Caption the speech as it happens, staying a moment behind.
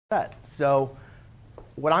set. So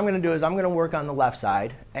what I'm going to do is I'm going to work on the left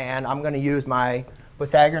side, and I'm going to use my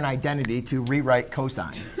Pythagorean identity to rewrite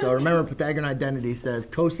cosine. So remember, Pythagorean identity says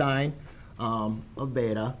cosine of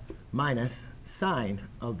beta minus sine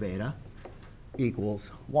of beta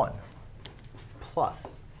equals 1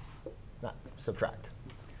 plus, not subtract.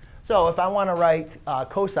 So if I want to write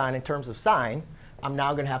cosine in terms of sine, I'm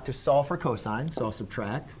now going to have to solve for cosine. So I'll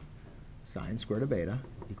subtract sine squared of beta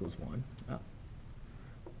equals 1. Oh.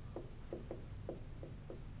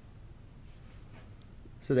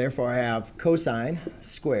 So therefore, I have cosine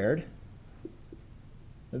squared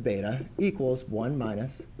of beta equals 1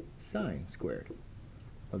 minus sine squared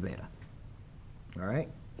of beta. All right?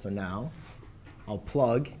 So now I'll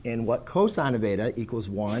plug in what cosine of beta equals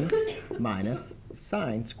 1 minus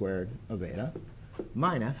sine squared of beta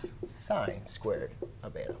minus sine squared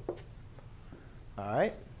of beta. All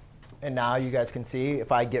right? And now you guys can see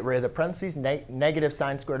if I get rid of the parentheses, negative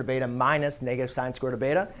sine squared of beta minus negative sine squared of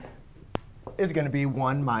beta is going to be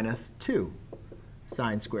 1 minus 2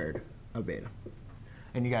 sine squared of beta.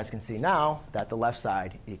 And you guys can see now that the left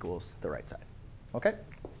side equals the right side. OK?